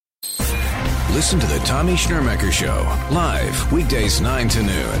Listen to the Tommy Schnurmacher Show live weekdays 9 to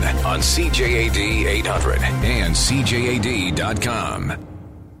noon on CJAD 800 and CJAD.com.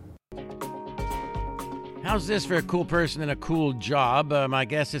 How's this for a cool person in a cool job? My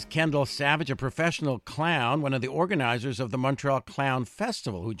guest is Kendall Savage, a professional clown, one of the organizers of the Montreal Clown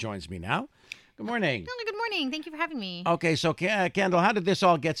Festival, who joins me now. Good morning. Good morning. Thank you for having me. Okay, so Kendall, how did this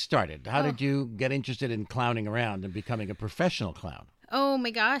all get started? How did you get interested in clowning around and becoming a professional clown? Oh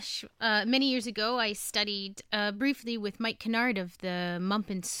my gosh. Many years ago, I studied briefly with Mike Kennard of the Mump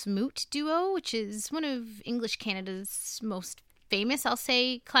and Smoot duo, which is one of English Canada's most famous, I'll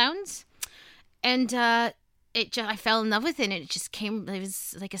say, clowns. And I fell in love with it, and it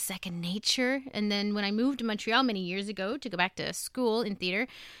was like a second nature. And then when I moved to Montreal many years ago to go back to school in theater,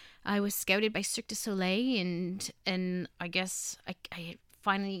 I was scouted by Cirque du Soleil, and I guess I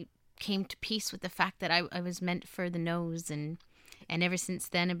finally came to peace with the fact that I was meant for the nose, and ever since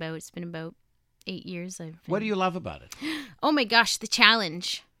then, it's been about 8 years. What do you love about it? Oh my gosh, the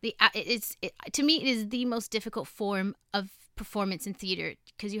challenge. To me, it is the most difficult form of performance in theater,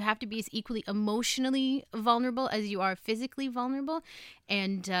 because you have to be as equally emotionally vulnerable as you are physically vulnerable.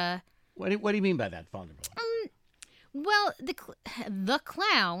 And what do you mean by that, vulnerable? Well, the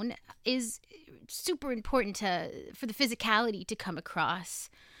clown is super important for the physicality to come across,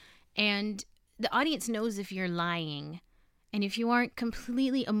 and the audience knows if you're lying, and if you aren't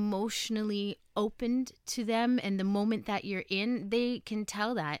completely emotionally opened to them and the moment that you're in, they can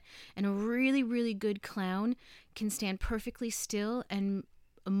tell that. And a really, really good clown can stand perfectly still and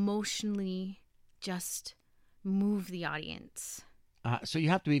emotionally just move the audience. So you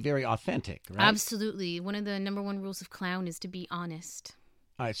have to be very authentic, right? Absolutely. One of the number one rules of clown is to be honest.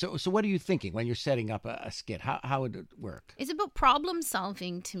 All right. So what are you thinking when you're setting up a skit? How would it work? It's about problem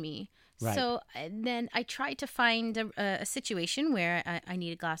solving to me. Right. So then I try to find a situation where I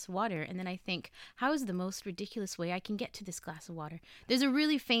need a glass of water. And then I think, how is the most ridiculous way I can get to this glass of water? There's a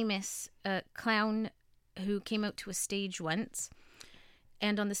really famous clown who came out to a stage once.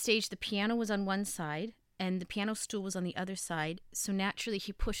 And on the stage, the piano was on one side and the piano stool was on the other side. So naturally,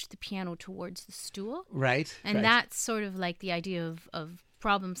 he pushed the piano towards the stool. Right. And that's sort of like the idea of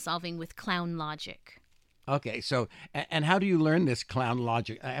problem solving with clown logic. Okay, so, and how do you learn this clown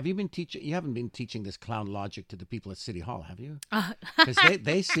logic? Have you been teaching? You haven't been teaching this clown logic to the people at City Hall, have you? Because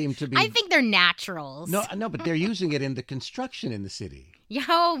they seem to be. I think they're naturals. No, but they're using it in the construction in the city. Yeah,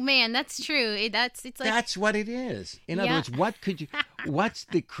 oh man, that's true. It's like that's what it is. In other words, what's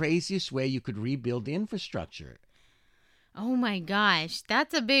the craziest way you could rebuild the infrastructure? Oh my gosh,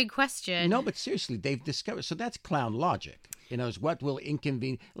 that's a big question. No, but seriously, they've discovered. So that's clown logic. You know, what will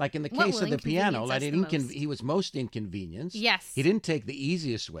inconvenience? Like in the case of the piano, he was most inconvenienced. Yes. He didn't take the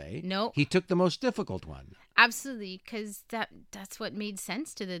easiest way. No. He took the most difficult one. Absolutely, because that's what made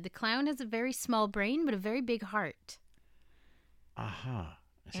sense to the clown has a very small brain, but a very big heart. Aha.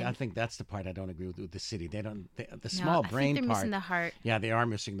 See, I think that's the part I don't agree with the city. They don't. The small brain I think they're part. missing the heart. Yeah, they are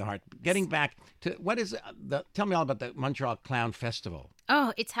missing the heart. Getting back to tell me all about the Montreal Clown Festival.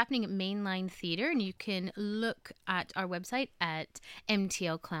 Oh, it's happening at Mainline Theatre, and you can look at our website at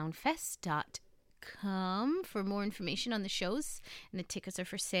mtlclownfest.com for more information on the shows. And the tickets are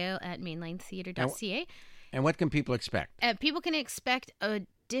for sale at mainlinetheatre.ca. And what can people expect? People can expect a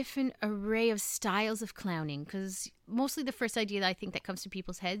different array of styles of clowning, because mostly the first idea that I think that comes to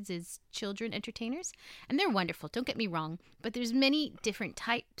people's heads is children entertainers, and they're wonderful, don't get me wrong, but there's many different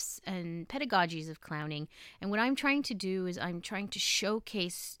types and pedagogies of clowning, and what I'm trying to do is I'm trying to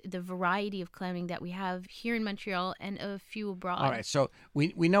showcase the variety of clowning that we have here in Montreal and a few abroad. All right, so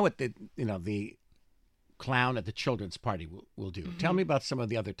we know what the clown at the children's party will do. Mm-hmm. Tell me about some of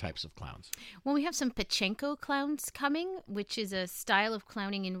the other types of clowns. Well, we have some Pachenko clowns coming, which is a style of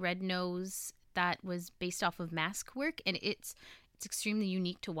clowning in red nose that was based off of mask work, and it's extremely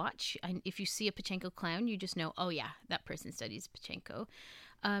unique to watch. And if you see a Pachenko clown, you just know, oh yeah, that person studies Pachenko.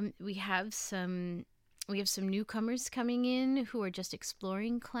 We have some newcomers coming in who are just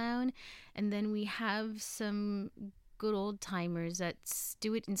exploring clown, and then we have some good old timers that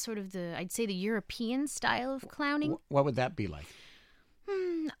do it in sort of I'd say the European style of clowning. What would that be like?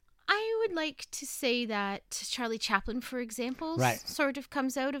 I would like to say that Charlie Chaplin, for example, sort of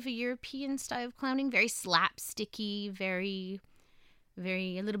comes out of a European style of clowning, very slapsticky, very,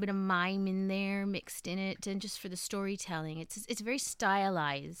 very, a little bit of mime in there mixed in it, and just for the storytelling. It's very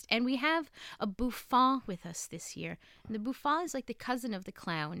stylized. And we have a bouffant with us this year. And the bouffant is like the cousin of the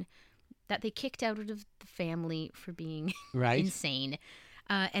clown that they kicked out of the family for being insane.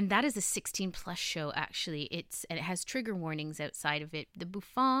 And that is a 16-plus show, actually. And it has trigger warnings outside of it. The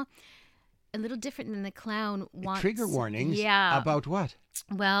bouffant a little different than the clown wants. Trigger warnings? Yeah. About what?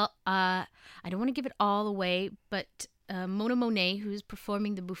 Well, I don't want to give it all away, but Mona Monet, who's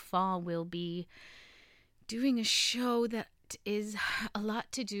performing the Buffon, will be doing a show that is a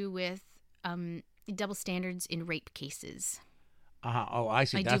lot to do with double standards in rape cases. Oh, I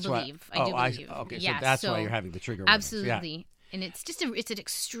see. I that's do believe. Why, I do believe. Okay, yeah, so that's why you're having the trigger warnings. Absolutely. Yeah. And it's just it's an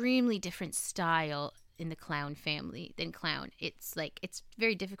extremely different style in the clown family than clown. It's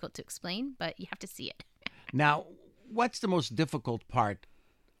very difficult to explain, but you have to see it. Now, what's the most difficult part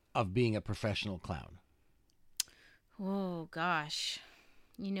of being a professional clown? Oh gosh,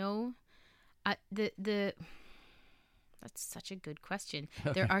 that's such a good question.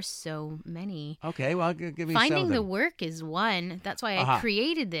 There are so many. Okay, well, give me Finding some the work is one. That's why I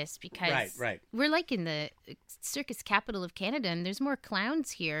created this, because right. we're like in the circus capital of Canada, and there's more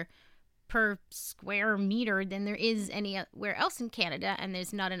clowns here per square meter than there is anywhere else in Canada, and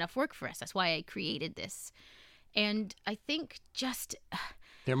there's not enough work for us. That's why I created this. And I think just...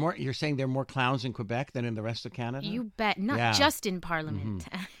 You're saying there are more clowns in Quebec than in the rest of Canada? You bet. Not just in Parliament.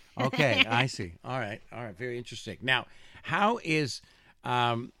 Mm-hmm. Okay, I see. All right. Very interesting. Now, how is...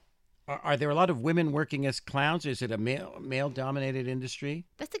 are there a lot of women working as clowns? Is it a male-dominated industry?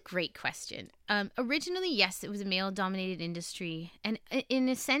 That's a great question. Originally, yes, it was a male-dominated industry. And in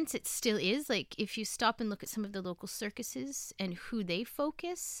a sense, it still is. Like, if you stop and look at some of the local circuses and who they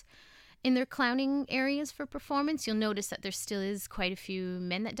focus in their clowning areas for performance, you'll notice that there still is quite a few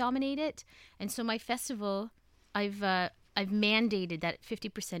men that dominate it. And so my festival, I've mandated that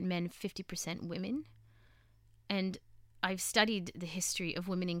 50% men, 50% women. And I've studied the history of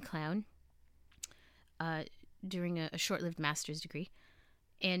women in clown during a short-lived master's degree.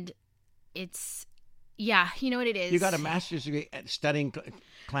 And it's, you know what it is. You got a master's degree at studying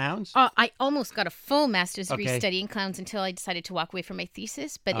clowns? I almost got a full master's degree Okay. studying clowns until I decided to walk away from my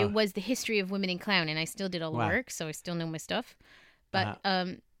thesis. But it was the history of women in clown, and I still did all the work, so I still know my stuff. But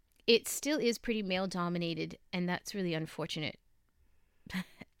it still is pretty male-dominated, and that's really unfortunate.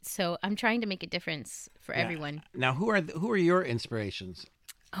 So I'm trying to make a difference for everyone. Now, who are your inspirations?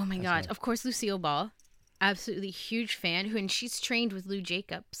 Oh my God! Of course, Lucille Ball, absolutely huge fan. And she's trained with Lou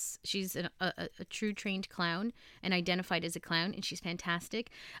Jacobs. She's a true trained clown and identified as a clown, and she's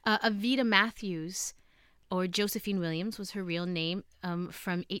fantastic. Avita Matthews, or Josephine Williams, was her real name.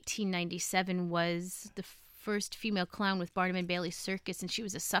 From 1897, was the first female clown with Barnum and Bailey Circus, and she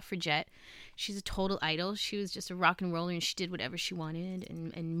was a suffragette. She's a total idol. She was just a rock and roller, and she did whatever she wanted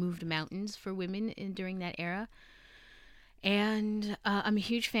and moved mountains for women during that era. And I'm a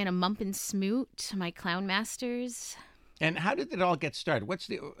huge fan of Mump and Smoot, my clown masters. And how did it all get started? What's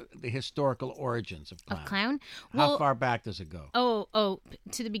the historical origins of clown? Of clown? How far back does it go? Oh,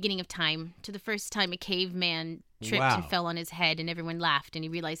 to the beginning of time, to the first time a caveman tripped and fell on his head, and everyone laughed, and he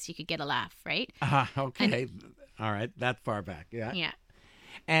realized he could get a laugh, right? Okay. All right. That far back. Yeah. Yeah.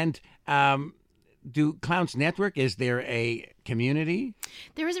 And do clowns network? Is there a community?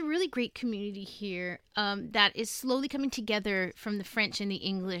 There is a really great community here that is slowly coming together from the French and the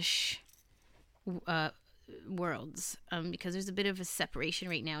English worlds, because there's a bit of a separation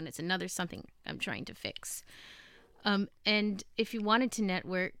right now, and it's something I'm trying to fix. And if you wanted to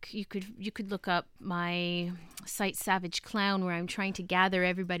network, you could look up my site Savage Clown, where I'm trying to gather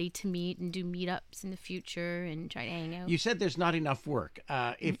everybody to meet and do meetups in the future and try to hang out. You said there's not enough work.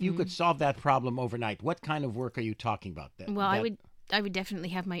 If you could solve that problem overnight, what kind of work are you talking about? I would definitely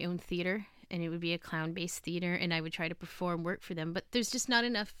have my own theater, and it would be a clown-based theater, and I would try to perform work for them. But there's just not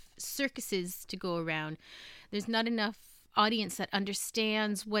enough circuses to go around. There's not enough audience that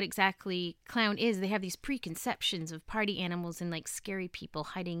understands what exactly clown is. They have these preconceptions of party animals and like scary people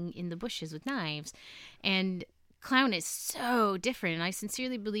hiding in the bushes with knives. And clown is so different. And I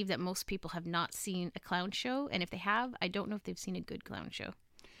sincerely believe that most people have not seen a clown show. And if they have, I don't know if they've seen a good clown show.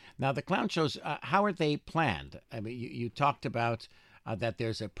 Now, the clown shows, how are they planned? I mean, you talked about that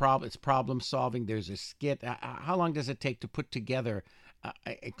there's a problem. It's problem solving. There's a skit. How long does it take to put together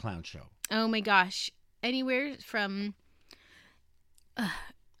a clown show? Oh my gosh. Anywhere from...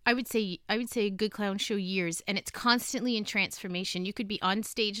 I would say a good clown show years, and it's constantly in transformation. You could be on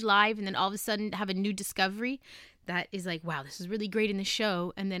stage live and then all of a sudden have a new discovery that is like, wow, this is really great in the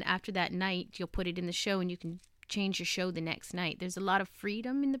show. And then after that night, you'll put it in the show and you can change your show the next night. There's a lot of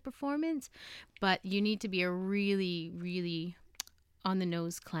freedom in the performance, but you need to be a really, really on the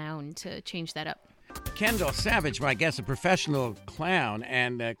nose clown to change that up. Kendall Savage, my guest, a professional clown,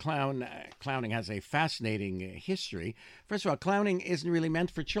 and clowning has a fascinating history. First of all, clowning isn't really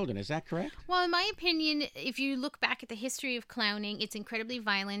meant for children. Is that correct? Well, in my opinion, if you look back at the history of clowning, it's incredibly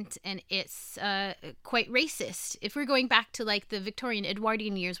violent and it's quite racist. If we're going back to like the Victorian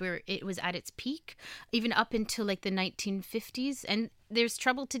Edwardian years where it was at its peak, even up until like the 1950s, and there's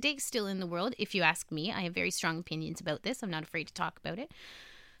trouble today still in the world, if you ask me. I have very strong opinions about this. I'm not afraid to talk about it.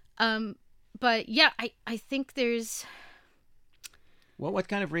 But yeah, I think there's... Well, what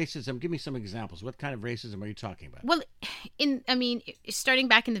kind of racism? Give me some examples. What kind of racism are you talking about? Well, starting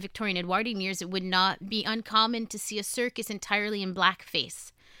back in the Victorian Edwardian years, it would not be uncommon to see a circus entirely in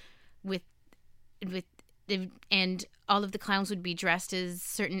blackface, and all of the clowns would be dressed as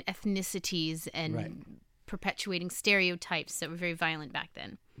certain ethnicities and Right. perpetuating stereotypes that were very violent back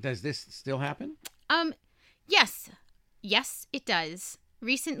then. Does this still happen? Yes, it does.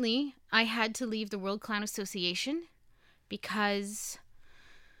 Recently, I had to leave the World Clown Association because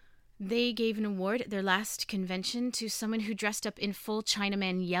they gave an award at their last convention to someone who dressed up in full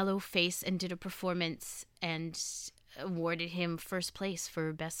Chinaman yellow face and did a performance and awarded him first place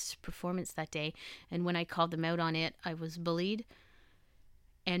for best performance that day. And when I called them out on it, I was bullied.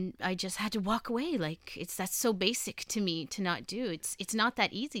 And I just had to walk away. Like, that's so basic to me to not do. It's not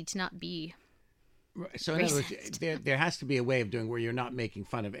that easy to not be... So in other words, there has to be a way of doing where you're not making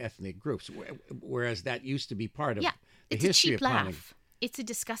fun of ethnic groups, whereas that used to be part of the it's history a cheap of clowning. laugh. It's a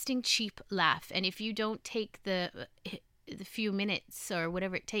disgusting cheap laugh, and if you don't take the few minutes or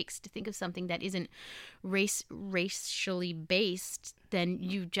whatever it takes to think of something that isn't racially based, then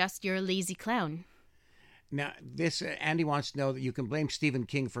you're a lazy clown. Now, this Andy wants to know that you can blame Stephen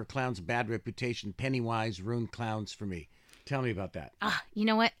King for clowns' bad reputation. Pennywise ruined clowns for me. Tell me about that. You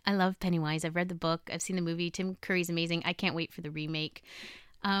know what? I love Pennywise. I've read the book. I've seen the movie. Tim Curry's amazing. I can't wait for the remake.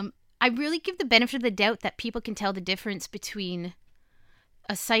 I really give the benefit of the doubt that people can tell the difference between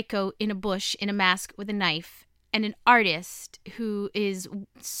a psycho in a bush in a mask with a knife and an artist who is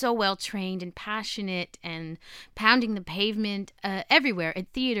so well trained and passionate and pounding the pavement everywhere,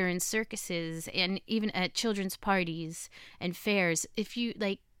 at theater and circuses and even at children's parties and fairs. If you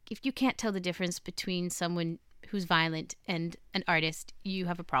can't tell the difference between someone who's violent and an artist, you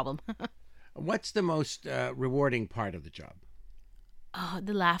have a problem. What's the most rewarding part of the job? Oh,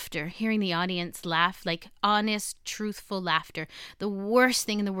 the laughter. Hearing the audience laugh, like honest, truthful laughter. The worst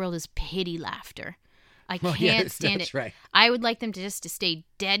thing in the world is pity laughter. I can't stand it. Right. I would like them to stay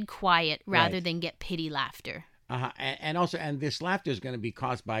dead quiet rather Right. than get pity laughter. And also, this laughter is going to be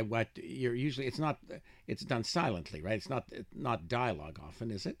caused by what you're usually. It's done silently, right? It's not dialogue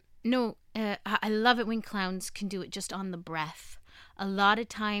often, is it? No, I love it when clowns can do it just on the breath. A lot of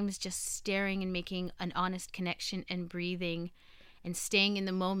times just staring and making an honest connection and breathing and staying in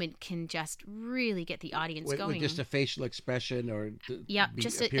the moment can just really get the audience going. With just a facial expression or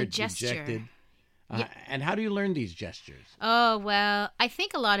just a gesture. Dejected. Yeah. And how do you learn these gestures? Oh, well, I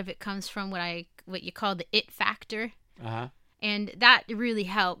think a lot of it comes from what you call the it factor. Uh-huh. And that really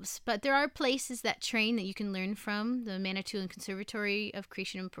helps. But there are places that train that you can learn from. The Manitoulin Conservatory of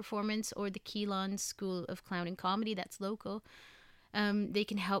Creation and Performance or the Keelan School of Clown and Comedy that's local. They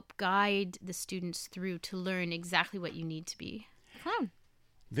can help guide the students through to learn exactly what you need to be a clown.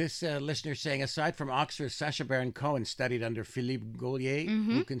 This listener saying, aside from Oxford, Sacha Baron Cohen studied under Philippe Gaulier,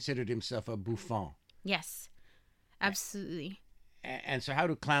 who considered himself a bouffon. Yes, absolutely. And so how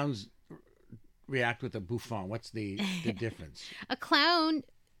do clowns react with a bouffon? What's the difference? A clown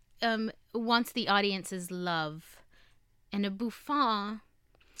wants the audience's love, and a bouffon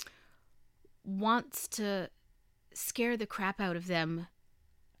wants to scare the crap out of them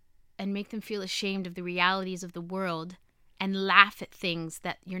and make them feel ashamed of the realities of the world and laugh at things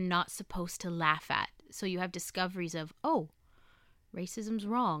that you're not supposed to laugh at. So you have discoveries of, oh, racism's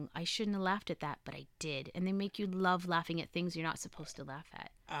wrong. I shouldn't have laughed at that, but I did. And they make you love laughing at things you're not supposed to laugh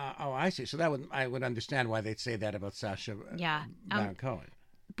at. I see. So I would understand why they'd say that about Sacha Baron Cohen.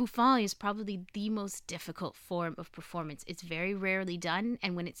 Bouffon is probably the most difficult form of performance. It's very rarely done,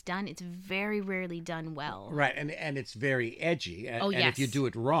 and when it's done, it's very rarely done well. Right, and it's very edgy. And yes. if you do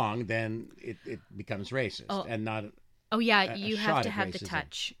it wrong, then it becomes racist and not. Oh yeah, you have to have racism. the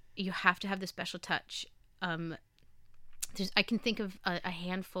touch. You have to have the special touch. I can think of a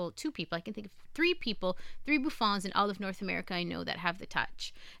handful, 2 people. I can think of 3 people, 3 bouffons in all of North America I know that have the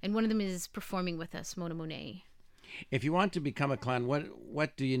touch. And one of them is performing with us, Mona Monet. If you want to become a clown,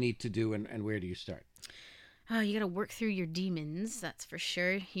 what do you need to do and where do you start? You got to work through your demons, that's for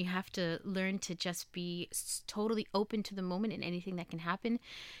sure. You have to learn to just be totally open to the moment and anything that can happen.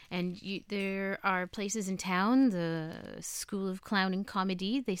 And there are places in town, the School of Clown and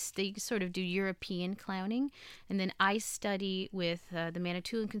Comedy, they sort of do European clowning. And then I study with the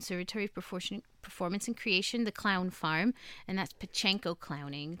Manitoulin Conservatory of Performance and Creation, the Clown Farm, and that's Pachenko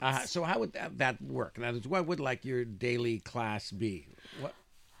clowning. So how would that work? Now, what would like your daily class be? What?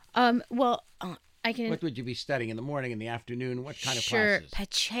 What would you be studying in the morning, in the afternoon? What kind of classes? Sure.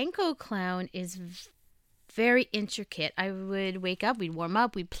 Pachenko clown is very intricate. I would wake up, we'd warm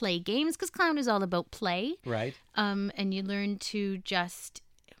up, we'd play games, because clown is all about play. Right. And you learn to just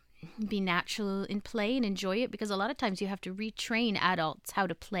be natural in play and enjoy it, because a lot of times you have to retrain adults how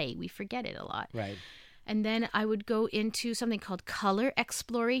to play. We forget it a lot. Right. And then I would go into something called color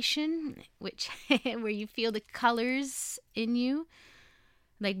exploration, which where you feel the colors in you.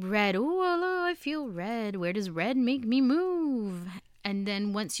 Like red, oh, I feel red. Where does red make me move? And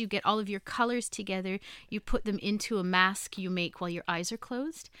then once you get all of your colors together, you put them into a mask you make while your eyes are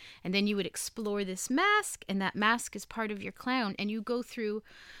closed. And then you would explore this mask, and that mask is part of your clown. And you go through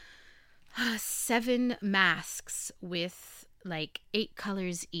 7 masks with like 8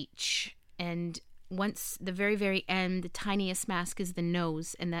 colors each. And once the very, very end, the tiniest mask is the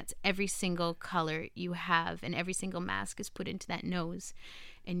nose, and that's every single color you have, and every single mask is put into that nose,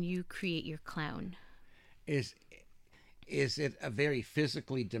 and you create your clown. Is it a very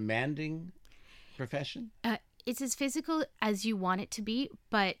physically demanding profession? It's as physical as you want it to be,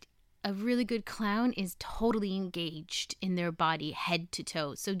 but a really good clown is totally engaged in their body, head to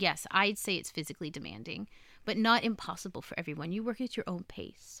toe. So yes, I'd say it's physically demanding, but not impossible for everyone. You work at your own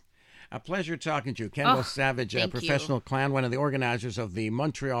pace. A pleasure talking to you. Kendall Savage, a professional clown, one of the organizers of the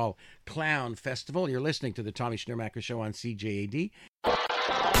Montreal Clown Festival. You're listening to the Tommy Schnurmacher Show on CJAD.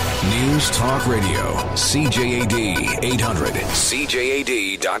 News Talk Radio, CJAD 800,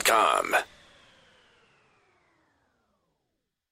 CJAD.com.